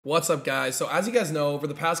What's up, guys? So as you guys know, over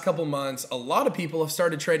the past couple months, a lot of people have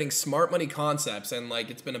started trading smart money concepts, and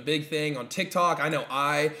it's been a big thing on TikTok. I know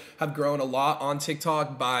I have grown a lot on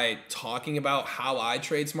TikTok by talking about how I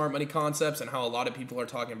trade smart money concepts and how a lot of people are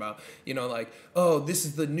talking about, oh, this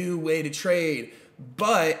is the new way to trade.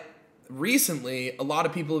 But recently, a lot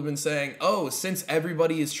of people have been saying, oh, since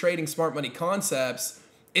everybody is trading smart money concepts,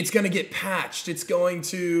 it's going to get patched. It's going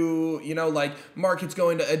to, market's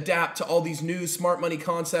going to adapt to all these new smart money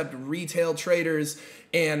concept retail traders.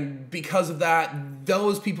 And because of that,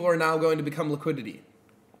 those people are now going to become liquidity.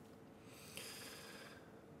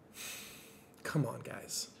 Come on,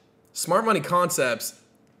 guys. Smart money concepts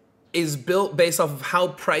is built based off of how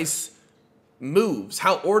price moves,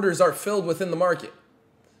 how orders are filled within the market.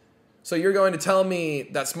 So you're going to tell me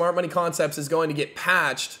that smart money concepts is going to get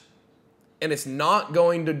patched and it's not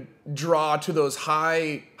going to draw to those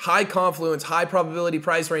high confluence, high probability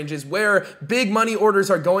price ranges where big money orders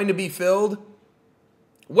are going to be filled?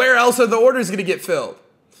 Where else are the orders going to get filled?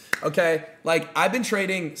 Okay, I've been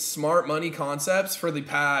trading smart money concepts for the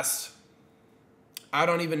past, I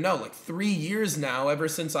don't even know, 3 years now, ever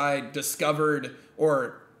since I discovered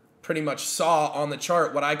or pretty much saw on the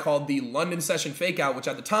chart what I called the London session fakeout, which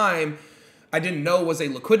at the time I didn't know was a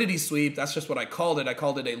liquidity sweep. That's just what I called it. I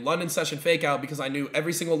called it a London session fakeout because I knew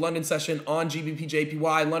every single London session on GBP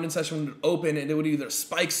JPY, London session would open and it would either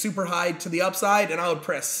spike super high to the upside and I would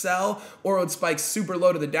press sell, or it would spike super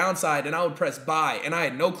low to the downside and I would press buy. And I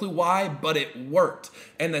had no clue why, but it worked.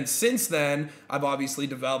 And then since then, I've obviously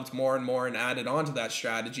developed more and more and added on to that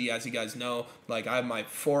strategy. As you guys know, I have my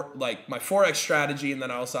Forex strategy, and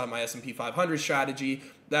then I also have my S&P 500 strategy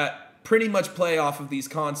that pretty much play off of these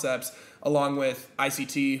concepts, along with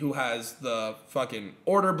ICT, who has the fucking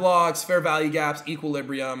order blocks, fair value gaps,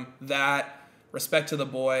 equilibrium. That, respect to the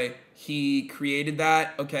boy, he created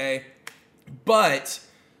that, okay? But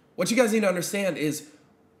what you guys need to understand is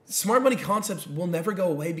smart money concepts will never go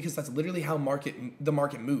away because that's literally how the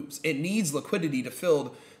market moves. It needs liquidity to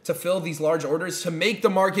fill these large orders to make the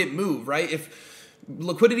market move, right? If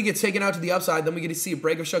liquidity gets taken out to the upside, then we get to see a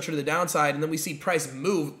break of structure to the downside, and then we see price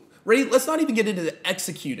move. Ready? Let's not even get into the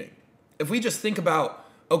executing. If we just think about,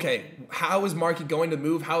 okay, how is market going to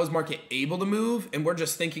move? How is market able to move? And we're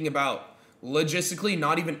just thinking about logistically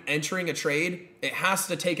not even entering a trade, it has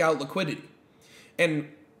to take out liquidity. And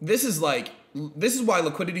this is why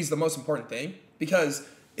liquidity is the most important thing, because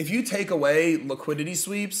if you take away liquidity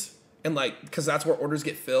sweeps and because that's where orders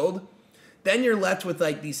get filled, then you're left with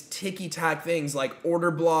these ticky-tack things like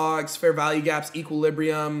order blocks, fair value gaps,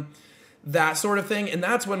 equilibrium, that sort of thing. And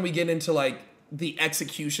that's when we get into the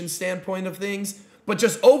execution standpoint of things. But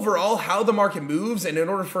just overall, how the market moves, and in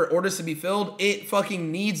order for orders to be filled, it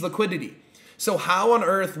fucking needs liquidity. So how on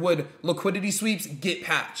earth would liquidity sweeps get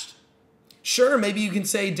patched? Sure, maybe you can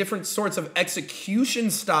say different sorts of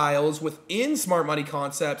execution styles within smart money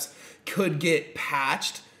concepts could get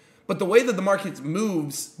patched, but the way that the market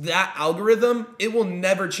moves, that algorithm, it will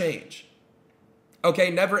never change.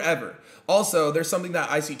 Okay, never ever. Also, there's something that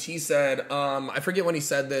ICT said. I forget when he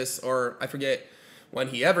said this, or I forget when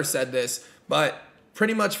he ever said this, but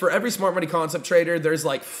pretty much for every smart money concept trader, there's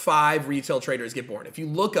 5 retail traders get born. If you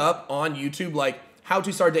look up on YouTube, how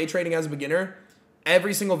to start day trading as a beginner,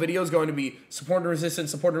 every single video is going to be support and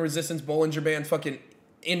resistance, Bollinger Band, fucking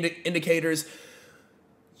indicators.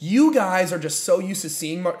 You guys are just so used to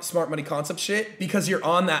seeing smart money concept shit because you're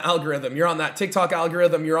on that algorithm. You're on that TikTok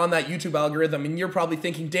algorithm. You're on that YouTube algorithm. And you're probably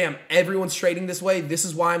thinking, damn, everyone's trading this way. This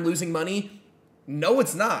is why I'm losing money. No,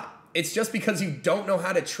 it's not. It's just because you don't know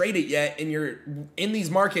how to trade it yet. And you're in these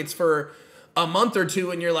markets for a month or two.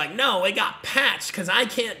 And you're like, no, it got patched because I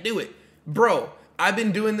can't do it. Bro, I've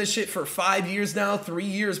been doing this shit for 5 years now, 3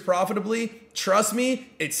 years profitably. Trust me,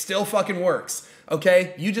 it still fucking works.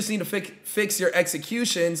 Okay, you just need to fix your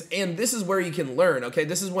executions, and this is where you can learn, okay?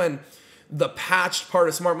 This is when the patched part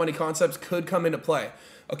of smart money concepts could come into play,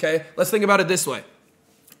 okay? Let's think about it this way.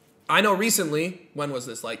 I know recently, when was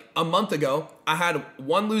this? A month ago, I had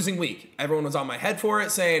one losing week. Everyone was on my head for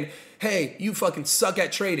it, saying, hey, you fucking suck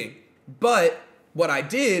at trading. But what I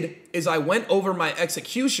did is I went over my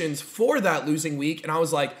executions for that losing week, and I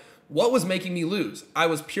was like, what was making me lose? I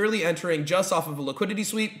was purely entering just off of a liquidity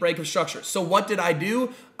sweep, break of structure. So what did I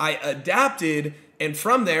do? I adapted, and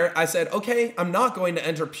from there, I said, okay, I'm not going to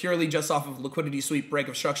enter purely just off of liquidity sweep, break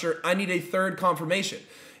of structure. I need a third confirmation.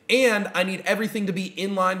 And I need everything to be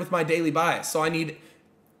in line with my daily bias. So I need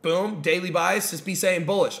Boom, daily bias, just be saying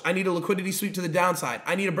bullish. I need a liquidity sweep to the downside.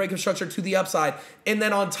 I need a break of structure to the upside. And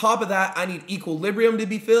then on top of that, I need equilibrium to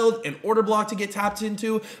be filled, an order block to get tapped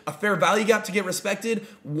into, a fair value gap to get respected.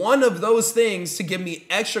 One of those things to give me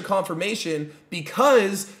extra confirmation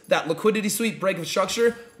because that liquidity sweep break of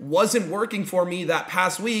structure wasn't working for me that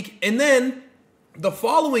past week. And then the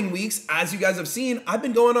following weeks, as you guys have seen, I've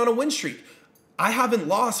been going on a win streak. I haven't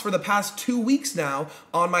lost for the past 2 weeks now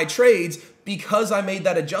on my trades because I made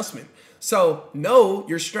that adjustment. So no,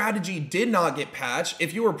 your strategy did not get patched.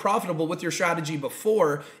 If you were profitable with your strategy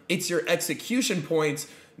before, it's your execution points,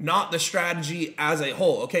 not the strategy as a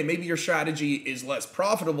whole. Okay, maybe your strategy is less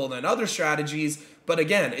profitable than other strategies, but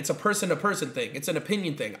again, it's a person-to-person thing. It's an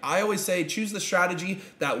opinion thing. I always say choose the strategy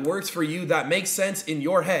that works for you, that makes sense in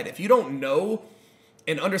your head. If you don't know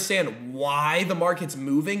and understand why the market's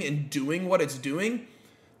moving and doing what it's doing,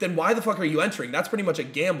 then why the fuck are you entering? That's pretty much a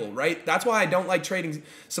gamble, right? That's why I don't like trading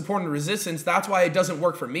support and resistance. That's why it doesn't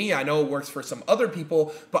work for me. I know it works for some other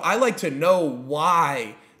people, but I like to know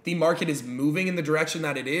why the market is moving in the direction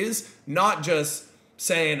that it is, not just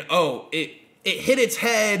saying, oh, it hit its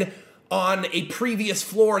head on a previous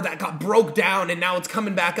floor that got broke down and now it's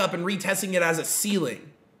coming back up and retesting it as a ceiling.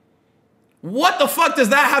 What the fuck does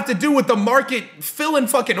that have to do with the market filling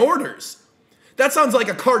fucking orders? That sounds like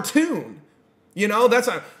a cartoon. You know, that's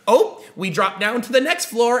a, oh, we dropped down to the next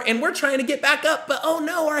floor and we're trying to get back up, but oh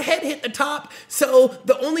no, our head hit the top. So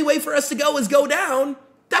the only way for us to go is go down.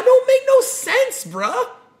 That don't make no sense, bruh.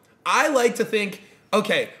 I like to think,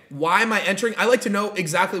 okay, why am I entering? I like to know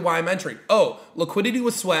exactly why I'm entering. Oh, liquidity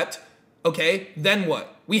was swept. Okay, then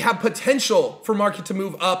what? We have potential for market to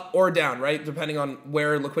move up or down, right? Depending on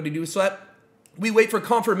where liquidity was swept. We wait for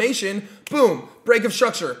confirmation, boom, break of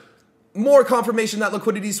structure. More confirmation that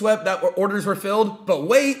liquidity swept, that orders were filled, but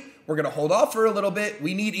wait, we're gonna hold off for a little bit.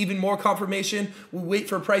 We need even more confirmation. We wait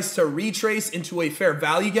for price to retrace into a fair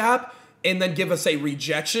value gap and then give us a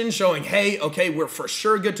rejection showing, hey, okay, we're for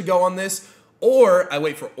sure good to go on this. Or I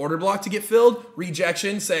wait for order block to get filled,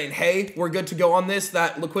 rejection saying, hey, we're good to go on this.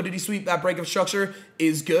 That liquidity sweep, that break of structure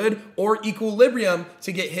is good. Or equilibrium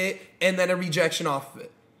to get hit and then a rejection off of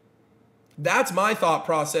it. That's my thought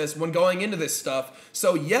process when going into this stuff.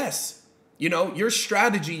 So yes, you know, your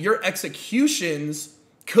strategy, your executions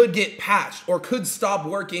could get patched or could stop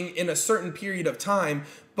working in a certain period of time.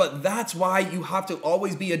 But that's why you have to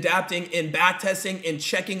always be adapting and backtesting and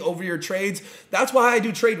checking over your trades. That's why I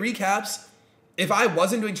do trade recaps. If I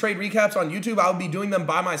wasn't doing trade recaps on YouTube, I would be doing them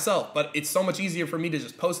by myself. But it's so much easier for me to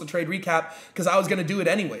just post the trade recap because I was going to do it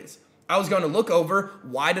anyways. I was going to look over,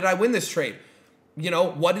 why did I win this trade? You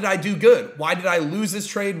know, what did I do good? Why did I lose this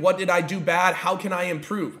trade? What did I do bad? How can I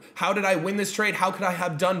improve? How did I win this trade? How could I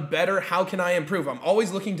have done better? How can I improve? I'm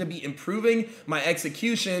always looking to be improving my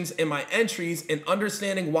executions and my entries and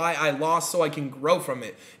understanding why I lost so I can grow from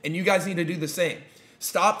it. And you guys need to do the same.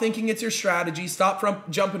 Stop thinking it's your strategy. Stop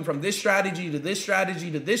jumping from this strategy to this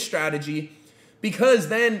strategy to this strategy, because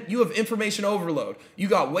then you have information overload. You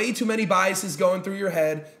got way too many biases going through your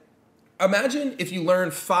head. Imagine if you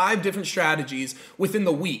learn 5 different strategies within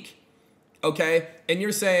the week, okay? And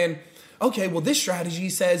you're saying, okay, well, this strategy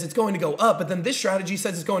says it's going to go up, but then this strategy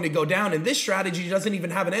says it's going to go down, and this strategy doesn't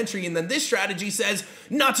even have an entry, and then this strategy says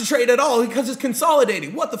not to trade at all because it's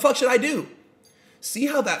consolidating. What the fuck should I do? See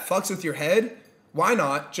how that fucks with your head? Why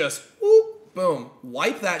not just, whoop, boom,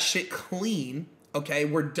 wipe that shit clean, okay?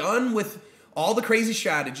 We're done with all the crazy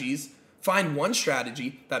strategies. Find one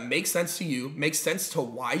strategy that makes sense to you, makes sense to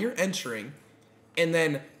why you're entering, and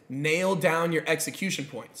then nail down your execution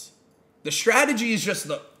points. The strategy is just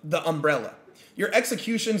the umbrella. Your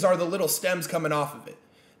executions are the little stems coming off of it.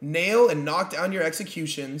 Nail and knock down your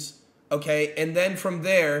executions, okay? And then from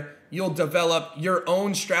there, you'll develop your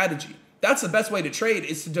own strategy. That's the best way to trade,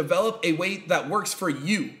 is to develop a way that works for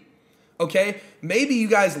you. Okay, maybe you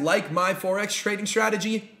guys like my Forex trading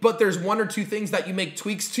strategy, but there's 1 or 2 things that you make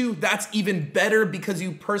tweaks to. That's even better because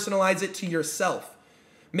you personalize it to yourself.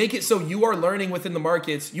 Make it so you are learning within the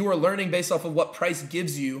markets. You are learning based off of what price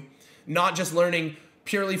gives you, not just learning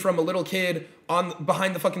purely from a little kid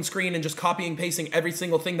behind the fucking screen and just copying and pasting every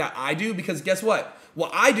single thing that I do. Because guess what?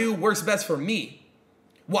 What I do works best for me.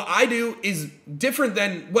 What I do is different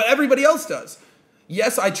than what everybody else does.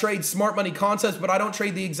 Yes, I trade smart money concepts, but I don't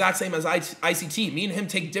trade the exact same as ICT. Me and him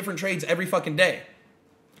take different trades every fucking day.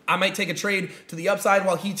 I might take a trade to the upside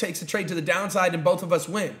while he takes a trade to the downside, and both of us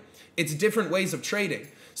win. It's different ways of trading.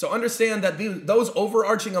 So understand that those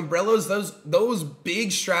overarching umbrellas, those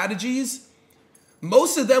big strategies,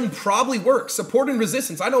 most of them probably work. Support and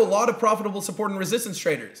resistance. I know a lot of profitable support and resistance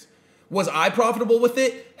traders. Was I profitable with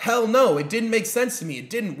it? Hell no. It didn't make sense to me. It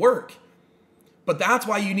didn't work. But that's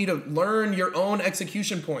why you need to learn your own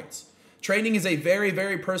execution points. Trading is a very,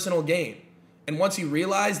 very personal game. And once you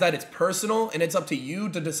realize that it's personal and it's up to you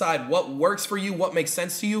to decide what works for you, what makes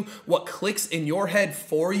sense to you, what clicks in your head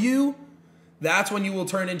for you, that's when you will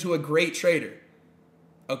turn into a great trader.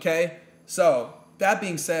 Okay? So, that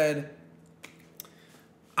being said,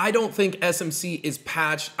 I don't think SMC is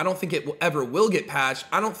patched. I don't think it ever will get patched.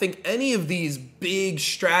 I don't think any of these big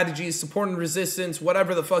strategies, support and resistance,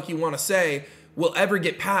 whatever the fuck you want to say, will ever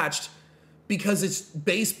get patched because it's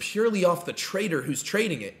based purely off the trader who's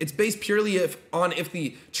trading it. It's based purely on if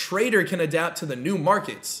the trader can adapt to the new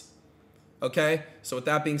markets. Okay? So with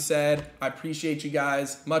that being said, I appreciate you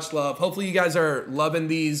guys. Much love. Hopefully you guys are loving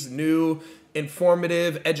these new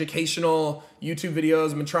informative, educational YouTube videos.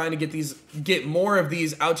 I've been trying to get more of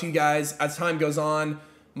these out to you guys as time goes on.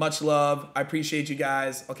 Much love. I appreciate you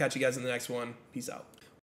guys. I'll catch you guys in the next one. Peace out.